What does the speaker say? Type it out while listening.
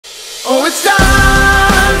Oh, it's time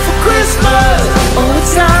for Christmas. Oh,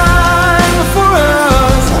 it's time for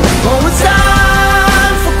us. Oh, it's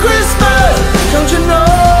time for Christmas. Don't you know?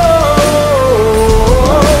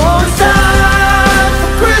 Oh, it's time for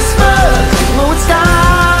Christmas. Oh, it's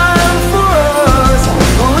time for us.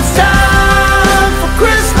 Oh, it's time for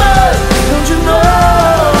Christmas. Don't you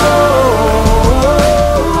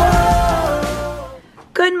know?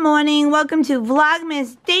 Good morning. Welcome to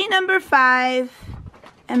Vlogmas day number 5.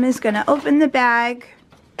 Emma's gonna open the bag.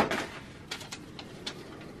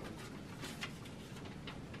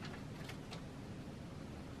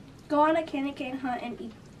 Go on a candy cane hunt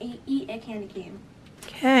and eat a candy cane.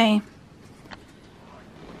 Okay.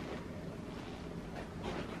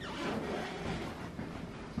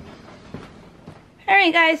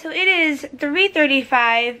 Alright guys, so it is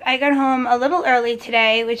 3:35. I got home a little early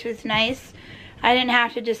today, which was nice. I didn't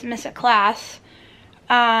have to just miss a class.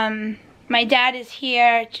 My dad is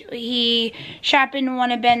here. He sharpened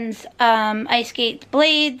one of Ben's ice skate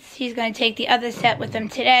blades. He's going to take the other set with him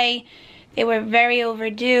today. They were very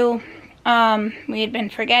overdue. We had been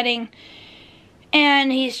forgetting.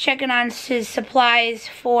 And he's checking on his supplies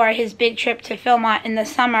for his big trip to Philmont in the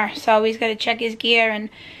summer. So he's got to check his gear and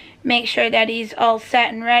make sure that he's all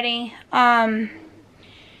set and ready. I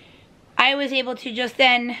was able to just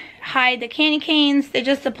then hide the candy canes. They're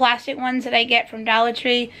just the plastic ones that I get from Dollar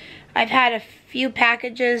Tree. I've had a few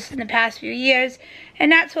packages in the past few years, and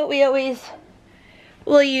that's what we always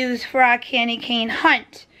will use for our candy cane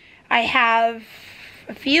hunt. I have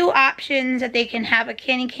a few options that they can have a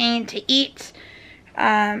candy cane to eat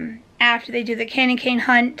after they do the candy cane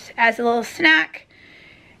hunt as a little snack.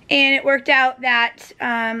 And it worked out that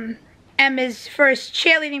Emma's first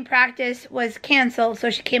cheerleading practice was canceled, so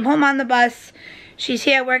she came home on the bus. She's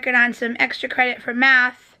here working on some extra credit for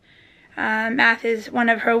math. Math is one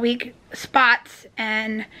of her weak spots,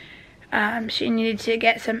 and she needed to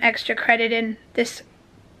get some extra credit in this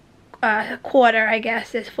quarter, I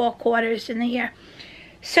guess. There's 4 quarters in the year.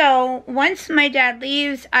 So once my dad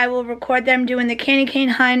leaves, I will record them doing the candy cane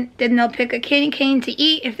hunt. Then they'll pick a candy cane to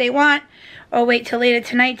eat if they want, or wait till later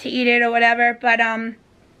tonight to eat it or whatever. But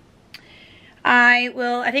I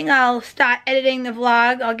think I'll start editing the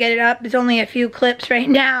vlog. I'll get it up. There's only a few clips right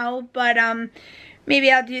now, but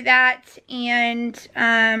maybe I'll do that. And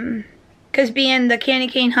because being the candy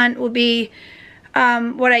cane hunt will be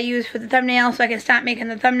what I use for the thumbnail, so I can start making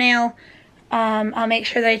the thumbnail. I'll make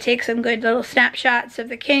sure that I take some good little snapshots of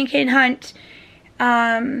the candy cane hunt.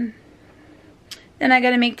 Then I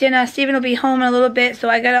gotta make dinner. Steven will be home in a little bit, so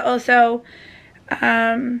I gotta also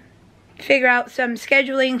figure out some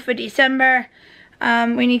scheduling for December.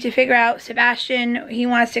 We need to figure out Sebastian. He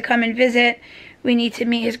wants to come and visit. We need to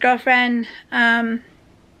meet his girlfriend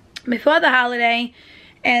before the holiday.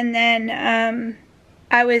 And then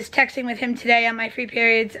I was texting with him today on my free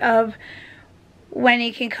periods of when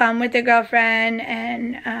he can come with the girlfriend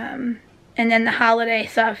and then the holiday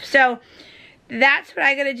stuff. So that's what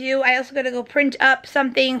I gotta do. I also gotta go print up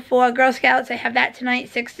something for Girl Scouts. I have that tonight,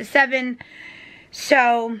 6 to 7.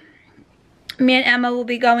 So me and Emma will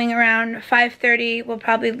be going around 5:30. We'll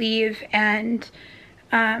probably leave and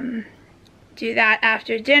do that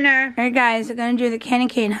after dinner. Alright guys, we're gonna do the candy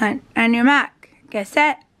cane hunt. On your mark, get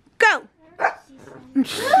set, go! Move!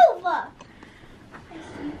 I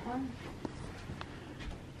see 1,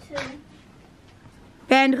 2,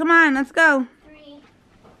 Ben, come on, let's go. 3.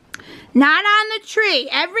 Not on the tree.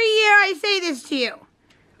 Every year I say this to you.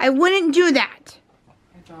 I wouldn't do that.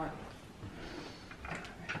 I thought.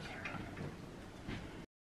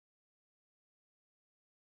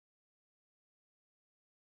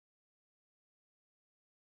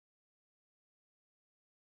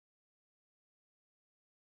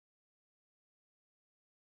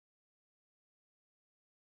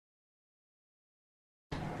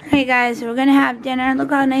 Hey guys, we're gonna have dinner. Look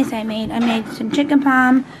how nice I made. I made some chicken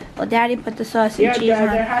parm. Well, Daddy put the sauce and cheese on.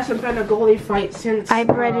 There hasn't been a goalie fight since I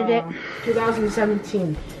breaded it.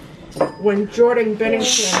 2017 when Jordan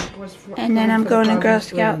Bennington was. And then I'm going to Girl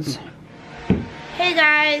Scouts. Hey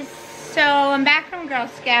guys, so I'm back from Girl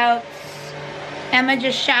Scouts. Emma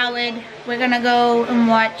just showered. We're gonna go and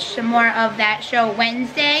watch some more of that show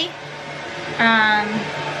Wednesday.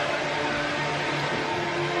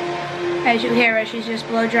 As you hear her, she's just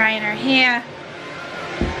blow drying her hair.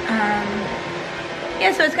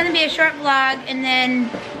 Yeah, so it's going to be a short vlog, and then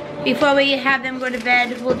before we have them go to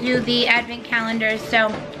bed, we'll do the advent calendars.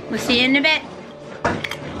 So we'll see you in a bit.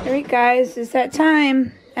 Alright guys, it's that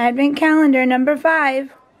time. Advent calendar number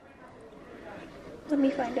 5. Let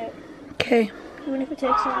me find it. Okay. Even if it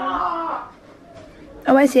takes a while.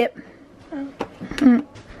 Oh, I see it. Oh.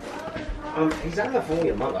 He's on the phone with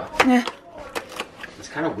your mother. Yeah. It's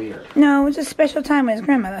kind of weird. No, it's a special time with his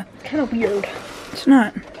grandmother. Kind of weird. It's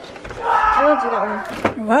not. I won't do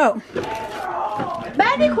that one. Whoa.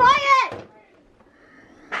 Ben, be quiet!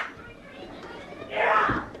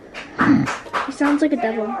 He sounds like a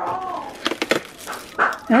devil.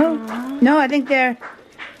 No? No, I think they're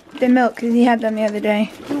milk, because he had them the other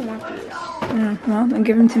day. I don't want these. Well, then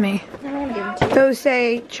give them to me. I don't want to give them to you. Those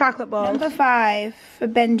say chocolate balls. Number 5 for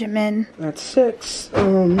Benjamin. That's 6. 5.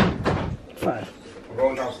 We're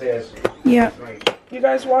going downstairs. Yep. You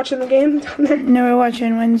guys watching the game down there? No, we're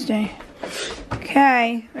watching Wednesday.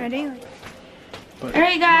 Okay, ready?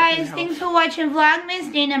 Alright guys, thanks for watching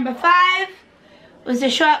Vlogmas. Day number 5. It was a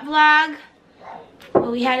short vlog,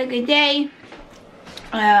 but we had a good day.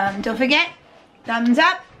 Don't forget, thumbs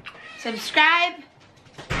up, subscribe,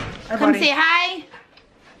 come say hi,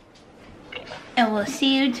 and we'll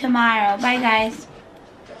see you tomorrow. Bye guys.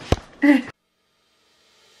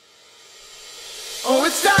 Oh,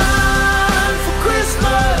 it's time.